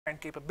and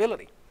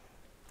capability.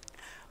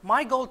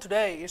 My goal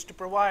today is to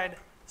provide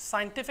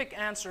scientific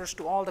answers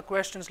to all the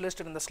questions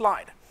listed in the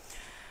slide.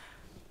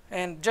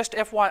 And just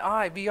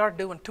FYI, we are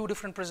doing 2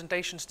 different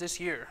presentations this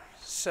year.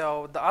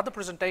 So the other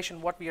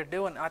presentation, what we are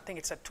doing, I think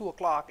it's at 2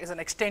 o'clock, is an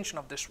extension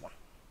of this one.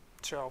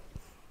 So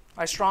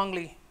I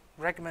strongly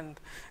recommend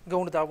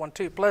going to that one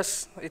too.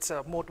 Plus, it's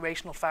a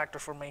motivational factor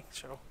for me.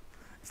 So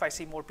if I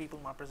see more people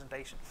in my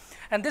presentation.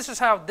 And this is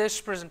how this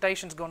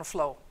presentation is going to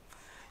flow.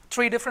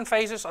 3 different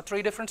phases or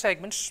 3 different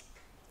segments.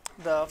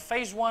 The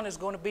phase 1 is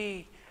going to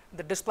be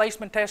the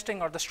displacement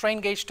testing or the strain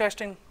gauge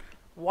testing,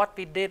 what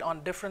we did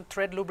on different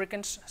thread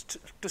lubricants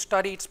to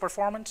study its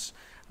performance.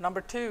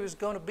 Number 2 is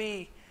going to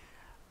be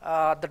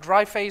the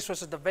dry phase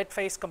versus the wet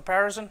phase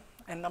comparison.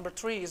 And number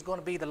 3 is going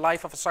to be the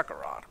life of a sucker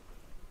rod.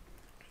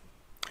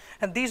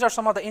 And these are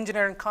some of the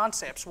engineering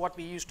concepts what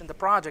we used in the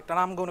project, and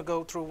I'm going to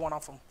go through one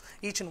of them,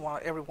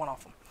 every one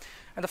of them.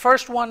 And the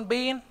first one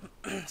being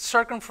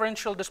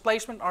circumferential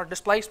displacement or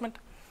displacement,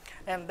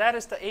 and that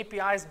is the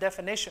API's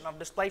definition of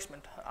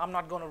displacement. I'm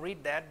not going to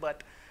read that,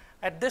 but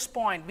at this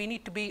point we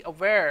need to be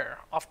aware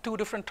of 2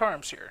 different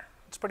terms here.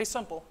 It's pretty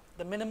simple,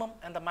 the minimum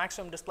and the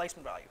maximum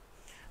displacement value.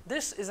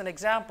 This is an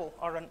example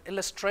or an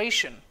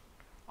illustration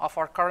of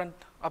our current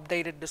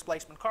updated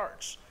displacement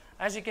cards.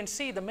 As you can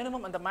see, the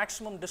minimum and the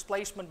maximum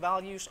displacement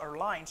values or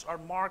lines are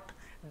marked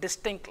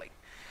distinctly.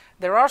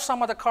 There are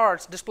some other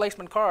cards,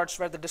 displacement cards,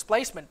 where the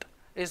displacement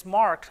is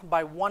marked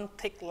by one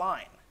thick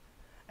line.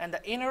 And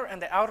the inner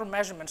and the outer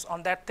measurements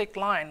on that thick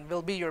line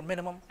will be your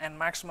minimum and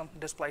maximum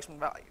displacement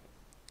value.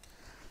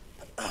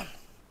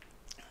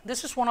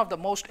 This is one of the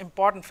most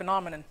important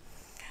phenomena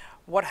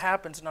what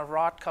happens in a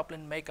rod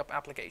coupling makeup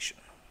application.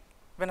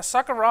 When a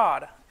sucker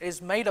rod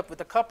is made up with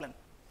a coupling,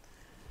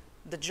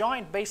 the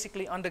joint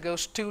basically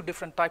undergoes 2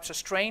 different types of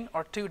strain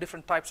or 2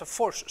 different types of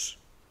forces.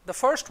 The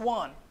first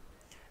one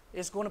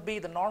is going to be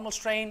the normal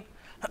strain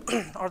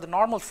or the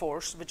normal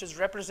force, which is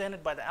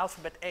represented by the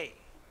alphabet A.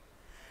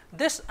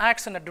 This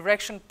acts in a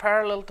direction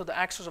parallel to the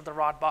axis of the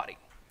rod body.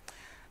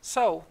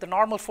 So the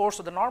normal force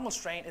or the normal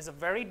strain is a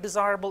very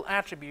desirable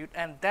attribute,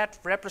 and that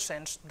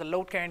represents the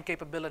load carrying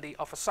capability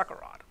of a sucker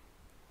rod.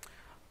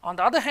 On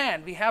the other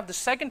hand, we have the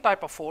second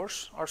type of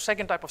force or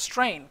second type of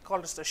strain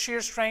called as the shear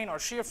strain or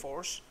shear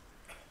force,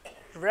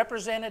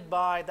 represented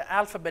by the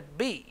alphabet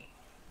B.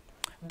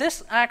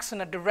 This acts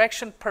in a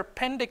direction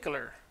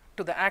perpendicular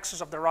to the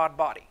axis of the rod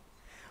body.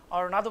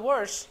 Or in other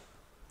words,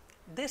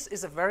 this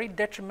is a very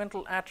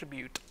detrimental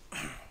attribute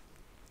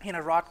in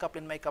a rod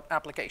coupling makeup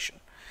application.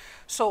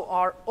 So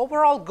our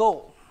overall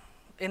goal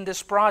in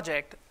this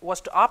project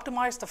was to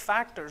optimize the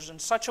factors in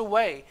such a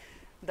way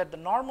that the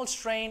normal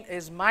strain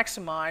is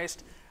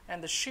maximized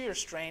and the shear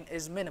strain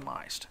is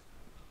minimized.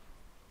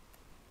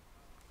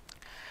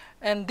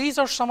 And these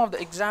are some of the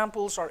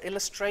examples or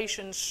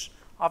illustrations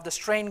of the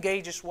strain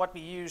gauges what we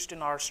used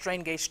in our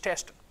strain gauge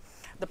testing.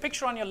 The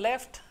picture on your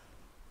left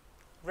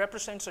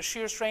represents a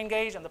shear strain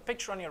gauge, and the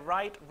picture on your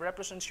right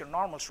represents your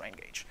normal strain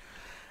gauge.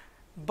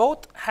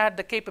 Both had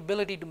the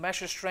capability to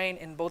measure strain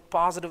in both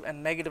positive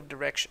and negative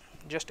direction,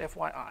 just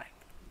FYI.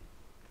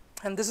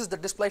 And this is the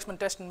displacement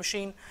testing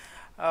machine,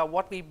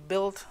 what we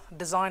built,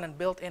 designed and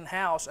built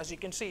in-house. As you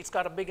can see, it's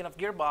got a big enough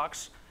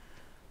gearbox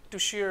to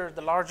shear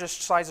the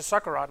largest size of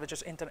sucker rod, which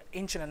is 1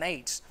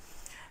 1/8.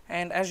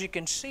 And as you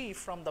can see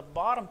from the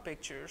bottom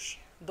pictures,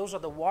 those are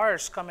the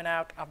wires coming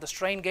out of the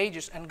strain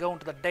gauges and going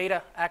to the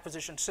data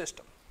acquisition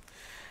system.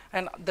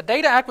 And the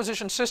data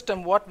acquisition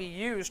system, what we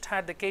used,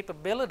 had the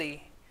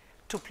capability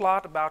to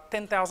plot about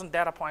 10,000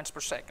 data points per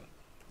second.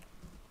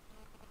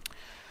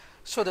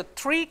 So the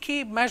 3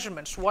 key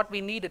measurements what we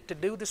needed to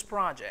do this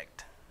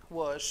project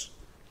was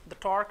the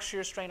torque,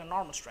 shear strain, and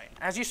normal strain.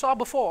 As you saw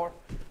before,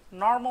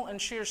 normal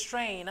and shear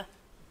strain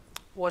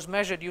was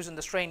measured using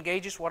the strain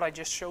gauges, what I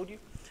just showed you,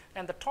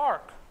 and the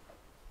torque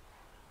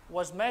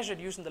was measured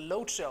using the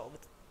load cell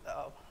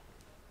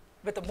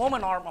with a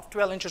moment arm of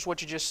 12 inches,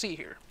 what you just see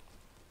here.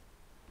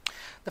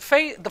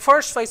 The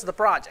first phase of the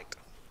project.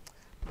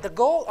 The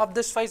goal of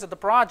this phase of the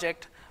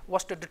project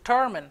was to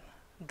determine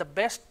the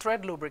best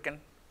thread lubricant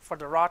for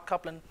the rod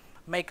coupling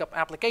makeup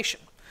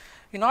application.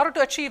 In order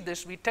to achieve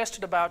this, we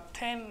tested about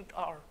 10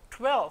 or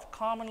 12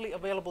 commonly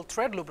available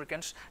thread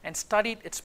lubricants and studied its